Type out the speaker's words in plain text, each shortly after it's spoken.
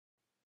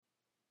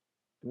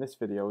In this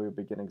video, we will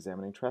begin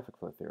examining traffic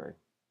flow theory.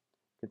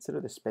 Consider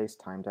the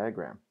space-time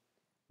diagram.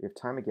 We have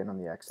time again on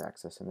the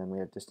x-axis, and then we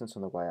have distance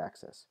on the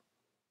y-axis.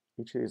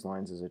 Each of these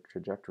lines is a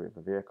trajectory of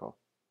a vehicle.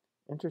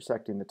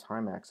 Intersecting the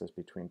time axis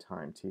between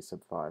time t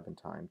sub 5 and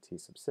time t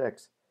sub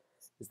 6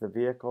 is the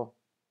vehicle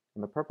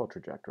on the purple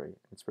trajectory,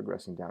 and it's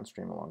progressing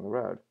downstream along the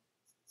road.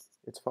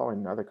 It's following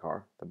another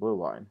car, the blue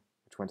line,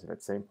 which went to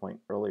that same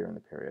point earlier in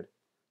the period.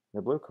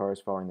 The blue car is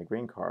following the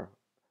green car,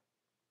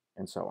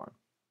 and so on.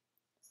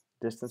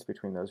 Distance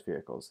between those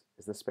vehicles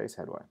is the space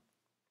headway.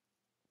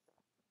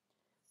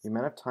 The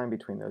amount of time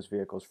between those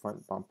vehicles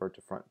front bumper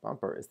to front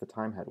bumper is the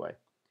time headway.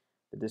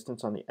 The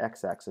distance on the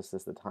x-axis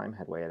is the time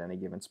headway at any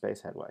given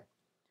space headway.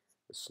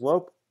 The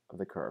slope of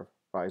the curve,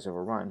 rise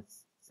over run,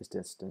 is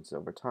distance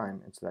over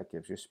time, and so that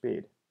gives you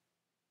speed.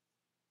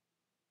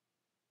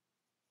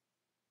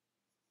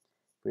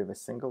 If we have a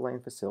single lane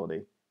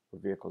facility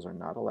where vehicles are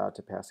not allowed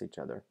to pass each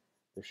other,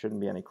 there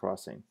shouldn't be any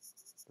crossing.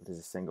 If it is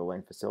a single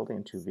lane facility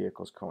and two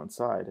vehicles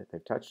coincide,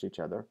 they've touched each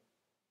other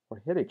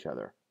or hit each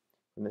other.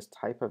 From this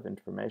type of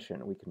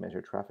information, we can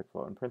measure traffic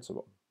flow in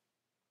principle.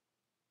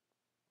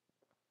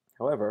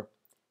 However,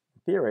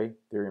 in theory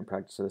and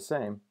practice are the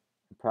same.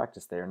 In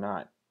practice, they are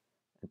not.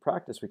 In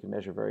practice, we can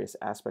measure various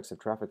aspects of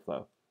traffic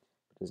flow,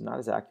 but it is not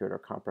as accurate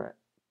or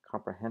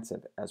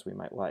comprehensive as we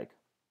might like.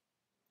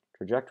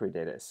 Trajectory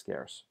data is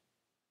scarce.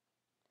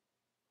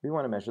 We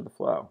want to measure the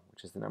flow,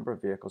 which is the number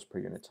of vehicles per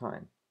unit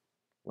time.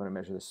 We want to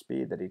measure the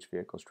speed that each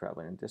vehicle is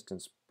traveling in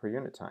distance per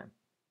unit time.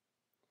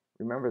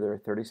 Remember, there are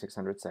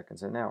 3,600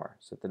 seconds in an hour,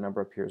 so that the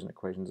number appears in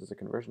equations as a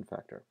conversion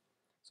factor.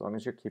 As long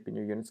as you're keeping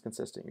your units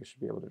consistent, you should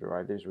be able to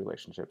derive these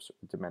relationships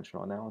with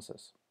dimensional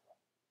analysis.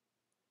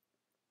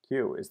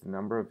 Q is the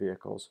number of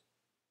vehicles,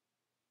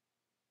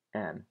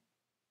 N,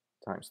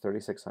 times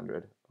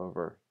 3,600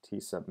 over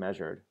T sub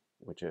measured,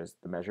 which is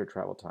the measured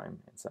travel time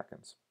in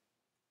seconds.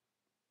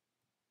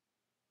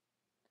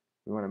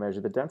 We want to measure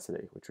the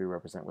density, which we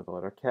represent with the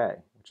letter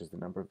K, which is the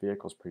number of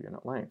vehicles per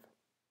unit length.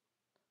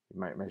 We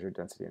might measure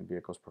density in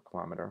vehicles per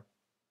kilometer,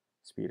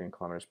 speed in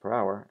kilometers per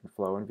hour, and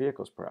flow in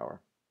vehicles per hour.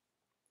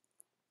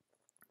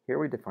 Here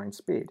we define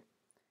speed.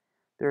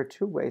 There are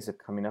two ways of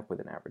coming up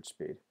with an average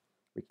speed.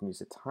 We can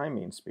use a time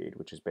mean speed,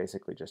 which is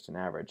basically just an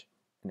average,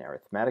 an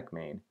arithmetic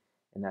mean,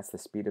 and that's the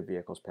speed of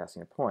vehicles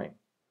passing a point.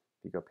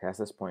 If you go past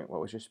this point, what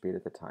was your speed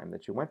at the time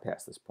that you went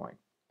past this point?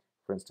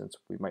 For instance,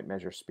 we might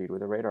measure speed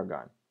with a radar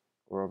gun,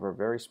 or over a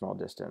very small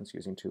distance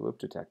using two loop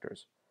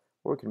detectors,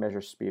 or we can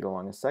measure speed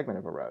along a segment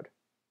of a road.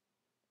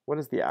 What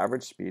is the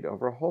average speed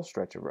over a whole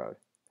stretch of road?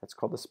 That's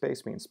called the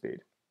space mean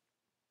speed.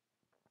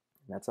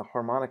 And that's a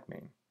harmonic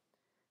mean.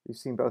 You've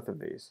seen both of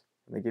these,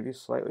 and they give you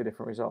slightly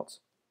different results.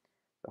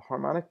 The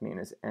harmonic mean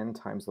is n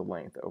times the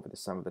length over the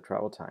sum of the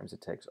travel times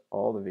it takes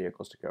all the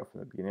vehicles to go from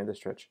the beginning of the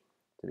stretch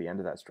to the end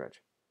of that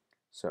stretch.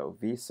 So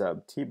v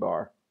sub t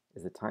bar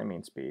is the time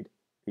mean speed,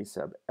 v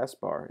sub s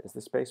bar is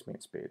the space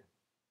mean speed.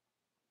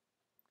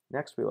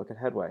 Next, we look at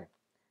headway.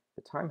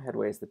 The time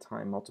headway is the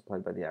time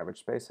multiplied by the average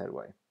space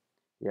headway.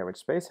 The average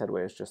space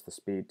headway is just the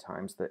speed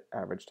times the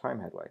average time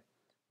headway.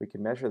 We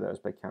can measure those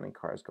by counting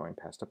cars going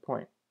past a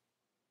point.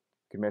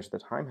 We can measure the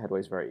time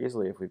headways very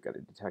easily if we've got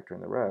a detector in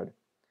the road.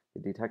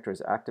 The detector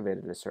is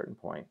activated at a certain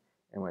point,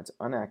 and when it's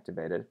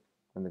unactivated,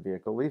 when the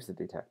vehicle leaves the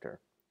detector.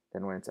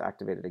 Then when it's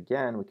activated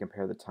again, we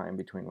compare the time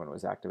between when it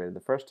was activated the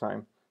first time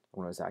and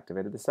when it was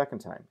activated the second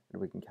time,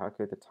 and we can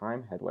calculate the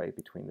time headway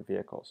between the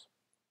vehicles.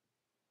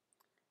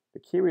 The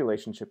key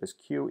relationship is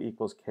Q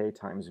equals K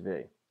times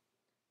V.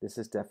 This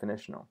is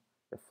definitional.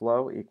 The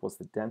flow equals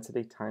the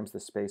density times the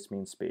space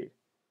mean speed.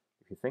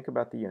 If you think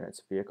about the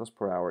units, vehicles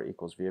per hour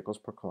equals vehicles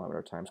per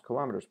kilometer times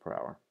kilometers per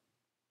hour.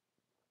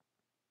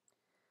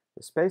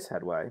 The space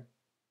headway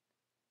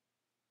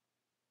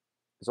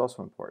is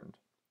also important.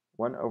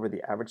 1 over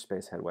the average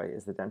space headway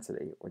is the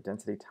density, or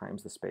density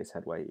times the space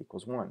headway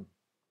equals 1.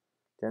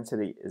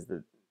 Density is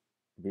the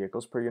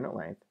vehicles per unit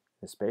length.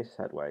 The space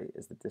headway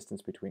is the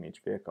distance between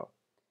each vehicle.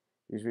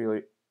 These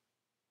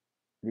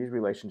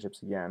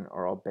relationships, again,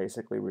 are all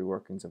basically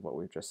reworkings of what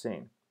we've just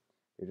seen.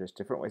 They're just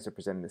different ways of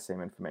presenting the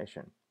same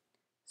information.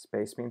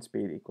 Space mean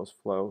speed equals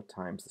flow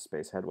times the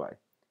space headway.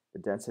 The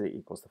density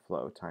equals the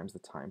flow times the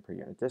time per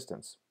unit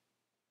distance.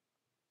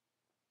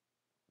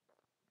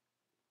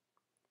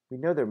 We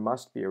know there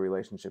must be a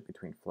relationship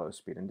between flow,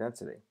 speed, and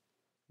density.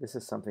 This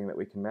is something that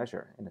we can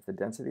measure, and if the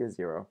density is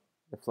 0,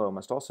 the flow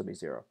must also be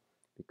 0,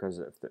 because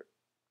if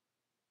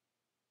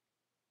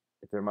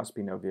there must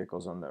be no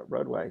vehicles on the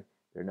roadway,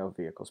 there are no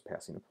vehicles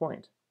passing a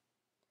point.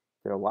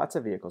 There are lots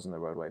of vehicles on the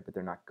roadway, but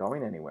they're not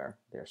going anywhere.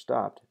 They're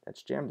stopped.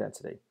 That's jam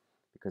density,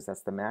 because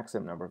that's the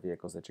maximum number of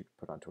vehicles that you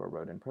can put onto a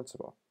road in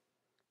principle.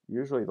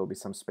 Usually there'll be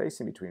some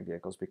spacing between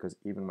vehicles because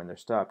even when they're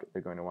stopped,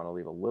 they're going to want to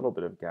leave a little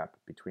bit of gap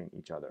between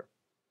each other.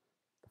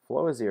 The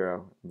flow is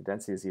 0, and the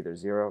density is either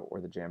 0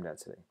 or the jam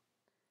density.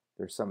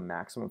 There's some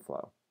maximum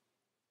flow.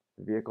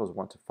 The vehicles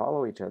want to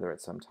follow each other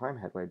at some time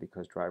headway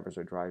because drivers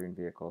are driving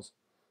vehicles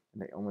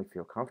and they only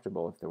feel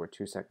comfortable if there were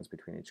 2 seconds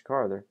between each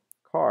car,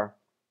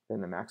 then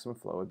the maximum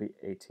flow would be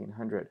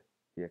 1,800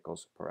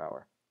 vehicles per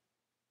hour.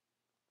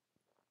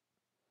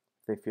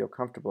 they feel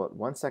comfortable at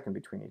 1 second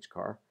between each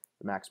car,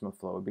 the maximum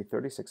flow would be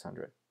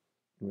 3,600.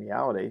 In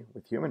reality,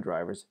 with human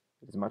drivers,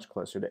 it is much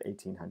closer to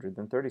 1,800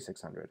 than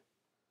 3,600.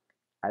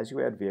 As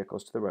you add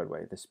vehicles to the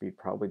roadway, the speed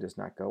probably does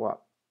not go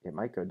up. It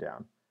might go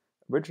down.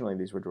 Originally,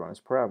 these were drawn as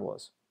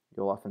parabolas.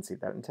 You'll often see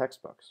that in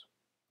textbooks.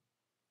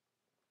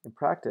 In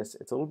practice,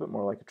 it's a little bit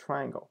more like a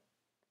triangle.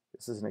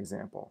 This is an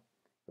example.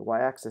 The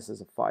y-axis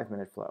is a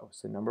 5-minute flow,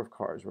 so number of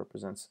cars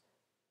represents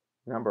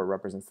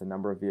the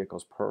number of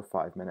vehicles per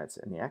 5 minutes,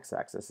 and the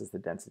x-axis is the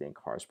density in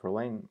cars per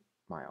lane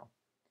mile.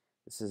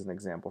 This is an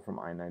example from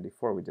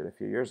I-94 we did a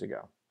few years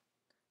ago.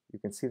 You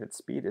can see that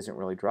speed isn't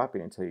really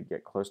dropping until you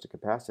get close to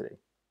capacity.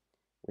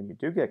 When you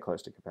do get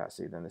close to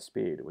capacity, then the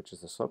speed, which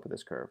is the slope of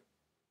this curve,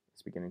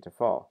 is beginning to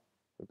fall.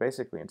 But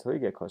basically, until you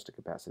get close to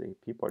capacity,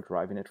 people are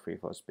driving at free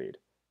flow speed,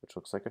 which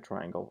looks like a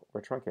triangle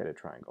or a truncated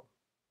triangle.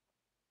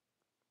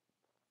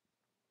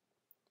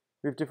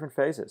 We have different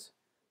phases.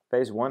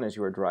 Phase 1 is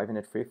you are driving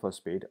at free flow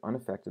speed,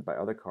 unaffected by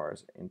other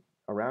cars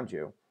around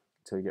you,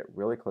 until you get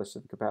really close to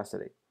the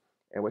capacity,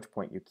 at which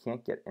point you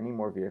can't get any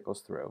more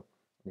vehicles through,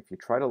 and if you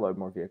try to load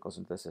more vehicles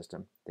into the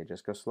system, they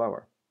just go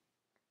slower.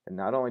 And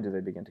not only do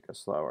they begin to go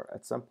slower,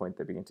 at some point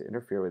they begin to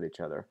interfere with each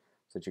other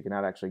so that you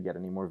cannot actually get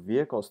any more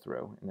vehicles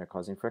through, and they're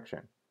causing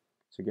friction.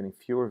 So you're getting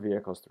fewer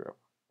vehicles through,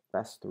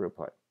 less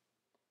throughput.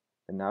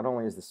 And not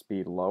only is the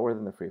speed lower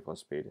than the free flow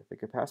speed, the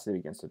capacity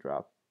begins to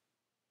drop.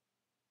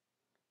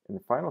 In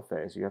the final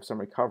phase, you have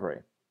some recovery.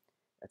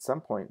 At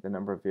some point, the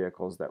number of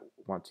vehicles that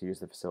want to use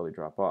the facility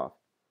drop off.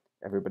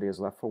 Everybody is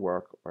left for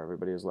work or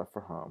everybody is left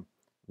for home.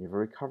 You have a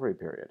recovery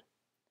period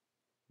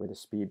where the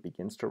speed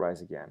begins to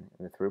rise again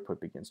and the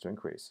throughput begins to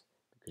increase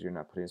because you're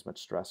not putting as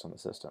much stress on the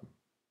system.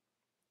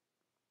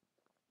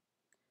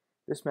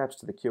 This maps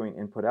to the queuing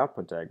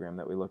input-output diagram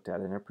that we looked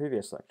at in our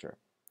previous lecture.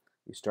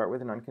 You start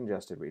with an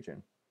uncongested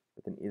region,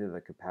 but then either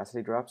the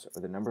capacity drops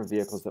or the number of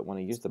vehicles that want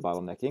to use the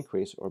bottleneck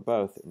increase, or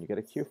both, and you get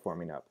a queue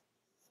forming up.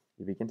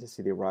 You begin to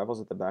see the arrivals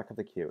at the back of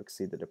the queue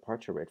exceed the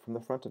departure rate from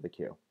the front of the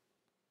queue.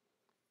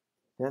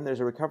 Then there's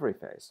a recovery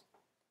phase.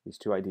 These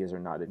two ideas are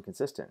not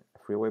inconsistent. A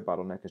freeway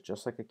bottleneck is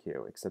just like a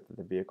queue, except that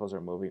the vehicles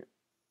are moving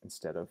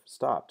instead of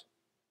stopped.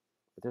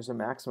 But there's a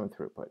maximum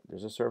throughput.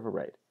 There's a server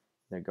rate.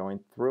 They're going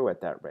through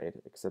at that rate,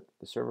 except that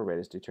the server rate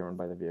is determined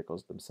by the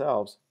vehicles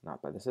themselves,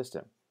 not by the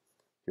system.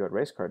 If you had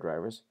race car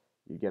drivers,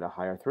 you'd get a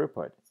higher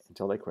throughput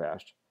until they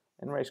crashed,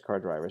 and race car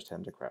drivers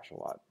tend to crash a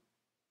lot.